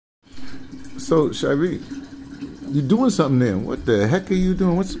So, Shiree, you're doing something there. What the heck are you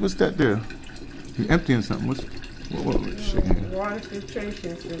doing? What's that there? You're emptying something. What water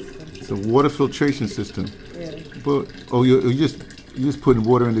filtration system. It's a water filtration system. Yeah. But you just putting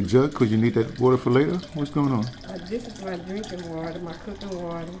water in the jug because you need that water for later. What's going on? This is my drinking water, my cooking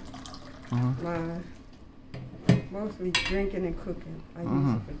water. My mostly drinking and cooking. I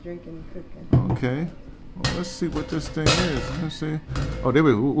use it for drinking and cooking. Okay. Well, let's see what this thing is. Let's see. Oh, there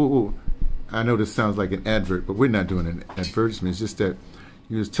we go. I know this sounds like an advert, but we're not doing an advertisement. It's just that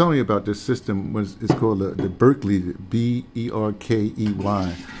you was telling me about this system. It's called the Berkeley,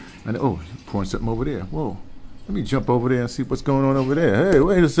 B-E-R-K-E-Y. And oh, pouring something over there. Whoa. Let me jump over there and see what's going on over there. Hey,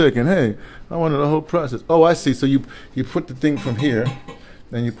 wait a second. Hey, I wanted the whole process. Oh, I see. So you put the thing from here,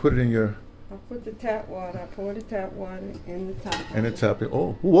 and you put it in your... I put the tap water. I pour the tap water in the top. In the top.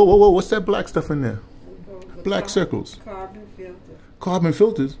 Oh, whoa. What's that black stuff in there? Black circles. Carbon filters. Carbon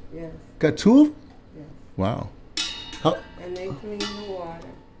filters? Yes. Got two of them? Yes. Wow. And they clean the water.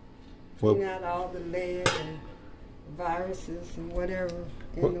 Well, clean out all the lead and viruses and whatever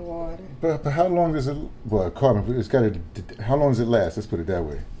in the water. But how long does it? Well, carbon. It's got to. How long does it last? Let's put it that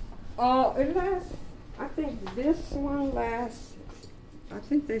way. Oh, it lasts. I think this one lasts. I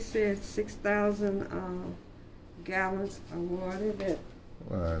think they said 6,000 gallons of water that.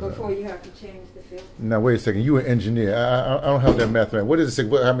 Before you have to change the filter. Now wait a second. You an engineer? I don't have that math right. What does it say?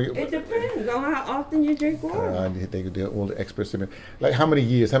 How many? It depends on how often you drink water. They're all the experts. Like how many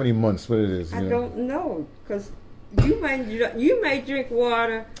years? How many months? What it is? I don't know because you may drink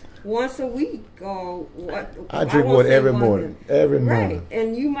water once a week or what? I drink water every morning. Every morning. Right,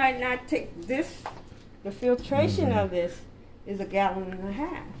 and you might not take this. The filtration of this is 1.5 gallons.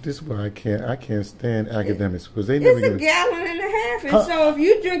 This is why I can't stand academics because they never. It's 1.5 gallons, and so if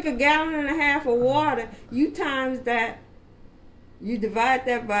you drink 1.5 gallons of water, you times that, you divide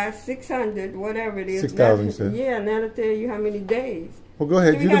that by 600, whatever it is. 6,000. Yeah, and that'll tell you how many days. Well, go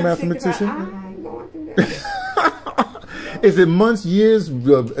ahead. You're the mathematician. I ain't going through that. Is it months, years,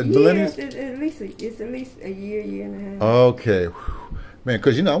 millennia? Yes, it's at least a year and a half. Okay. Man,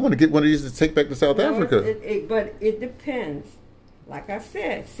 because I want to get one of these to take back to South Africa. But it depends. Like I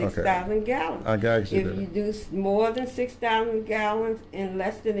said, 6,000 gallons. I got you. If you do more than 6,000 gallons in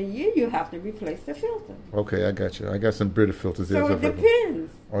less than a year, you have to replace the filter. Okay, I got you. I got some Brita filters there. So it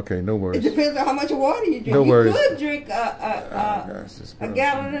depends. Okay, no worries. It depends on how much water you drink. No worries. You could drink a 1.5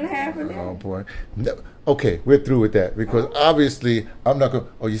 gallons of that. Oh boy. No. Okay, we're through with that because obviously I'm not going.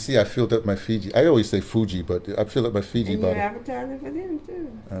 Oh, you see, I filled up my Fiji. I always say Fuji, but I filled up my Fiji bottle. And you're advertising for them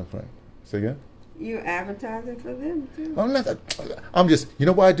too. I'm fine. Say again. You're advertising for them too. I'm just. You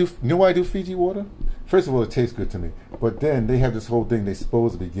know why I do? You know why I do Fiji water? First of all, it tastes good to me. But then they have this whole thing. They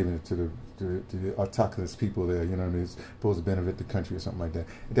supposedly giving it to the autochthonous people there. You know what I mean? It's supposed to benefit the country or something like that.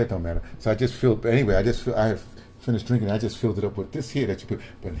 That don't matter. So I just filled. But anyway, I have finished drinking. I just filled it up with this here that you put.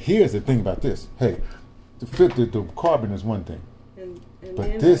 But here's the thing about this. Hey, the carbon is one thing,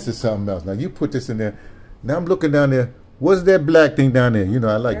 but this is something else. Now you put this in there. Now I'm looking down there. What's that black thing down there? You know,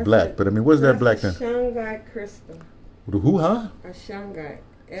 I like black, but I mean, what's that black thing? Shungite crystal. The who, huh? A shungite.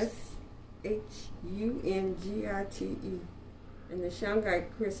 S-H-U-N-G-I-T-E. And the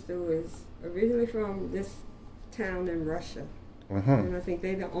shungite crystal is originally from this town in Russia. And I think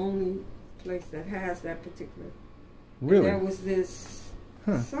they're the only place that has that particular. Really? And there was this,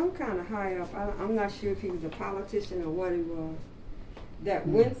 some kind of high up, I'm not sure if he was a politician or what he was, that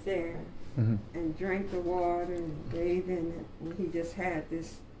went there and drank the water and bathed in it, and he just had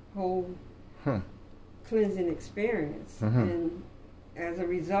this whole cleansing experience. And as a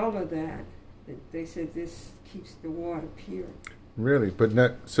result of that, they said this keeps the water pure. Really, but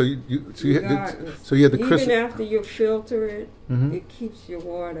not so you had the crystal. Even after you filter it, it keeps your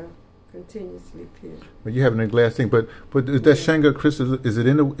water continuously pure. But you have it in a glass thing. But is that Shanghai crystal? Is it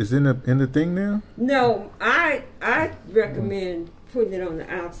in the thing now? No, I recommend putting it on the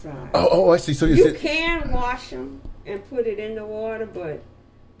outside. Oh, I see. So you can wash them and put it in the water, but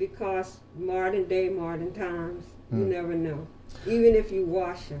because modern times, you never know. Even if you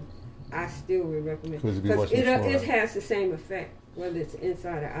wash them, I still would recommend because it has the same effect whether it's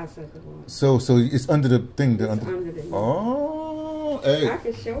inside or outside the water. So it's under the thing. It's under the Oh, hey. I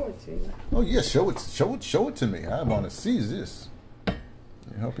can show it to you. Oh yeah, show it to me. I want to see this. Can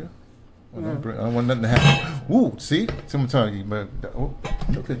I help you? I don't want nothing to happen. Ooh, see? Sometimes you but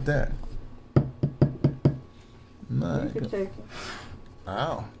look at that. My you can take it.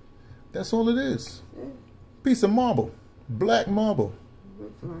 Wow. That's all it is. Yeah. Piece of marble. Black marble.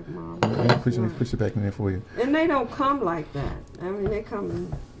 Looks like marble. Let me push it back in there for you. And they don't come like that. I mean, they come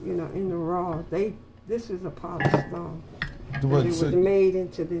in, in the raw. This is a polished stone. It was made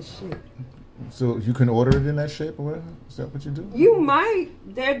into this shape. So you can order it in that shape or whatever? Is that what you do? You might.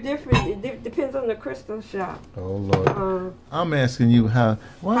 They're different. It depends on the crystal shop. Oh, Lord. I'm asking you how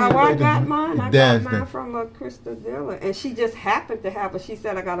I got mine? I got mine from a crystal dealer. And she just happened to have it. She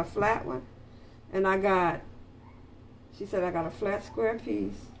said I got a flat one. And she said I got a flat square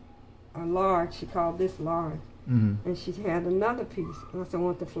piece, a large. She called this large. Mm-hmm. And she had another piece. And I said I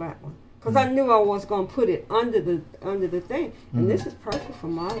want the flat one. Because I knew I was going to put it under the thing. And this is perfect for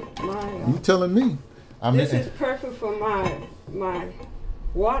my you telling me. This is perfect for my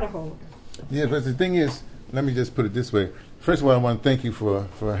water holder. Yeah, but the thing is, let me just put it this way. First of all, I want to thank you for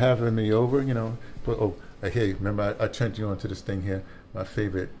having me over, you know. Hey, remember I turned you on to this thing here, my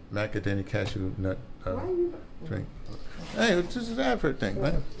favorite macadamia cashew nut drink. Hey, it's just an advert thing,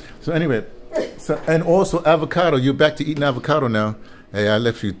 right? So anyway, and also avocado. You're back to eating avocado now. Hey, I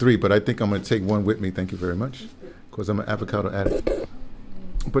left you 3, but I think I'm going to take 1 with me. Thank you very much, because I'm an avocado addict.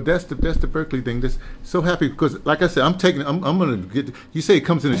 But that's the Berkeley thing. Just so happy because, like I said, I'm going to get. You say it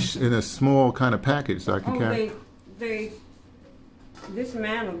comes in a small kind of package, so I can carry. They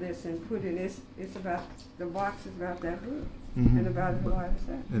dismantle this and put it. It's about, the box is about that big, and about as wide as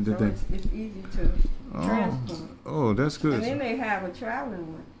that. And so it's easy to transport. Oh, that's good. And then they have a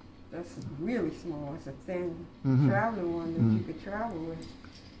traveling one. That's really small. It's a thin traveling one that you could travel with.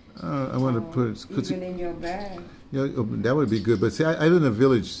 I want to put even in your bag. Yeah, that would be good. But see, I live in a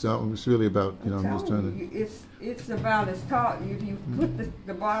village, so it's really about I'm just trying to. It's about as tall. If you put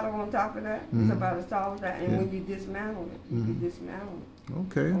the bottle on top of that, it's about as tall as that. And when you dismantle it, you can dismantle it.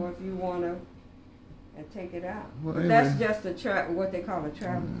 Okay. Or if you want to take it out. Well, anyway. That's just what they call a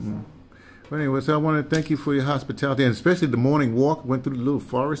traveling song. But anyway, so I want to thank you for your hospitality, and especially the morning walk. Went through the little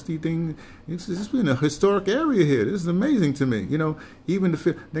foresty thing. It's been a historic area here. This is amazing to me. You know, even the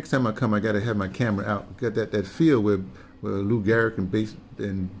feel. Next time I come, I got to have my camera out. Got that feel where Lou Gehrig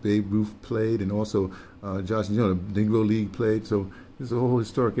and Babe Ruth played, and also Josh, the Negro League played. So this is a whole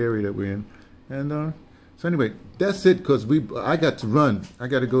historic area that we're in. And so anyway, that's it. Because I got to run. I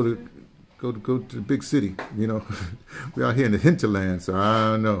got to go to the big city. You know, we're out here in the hinterland, so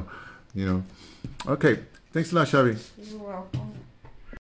I don't know. Okay. Thanks a lot, Shabby. You're welcome.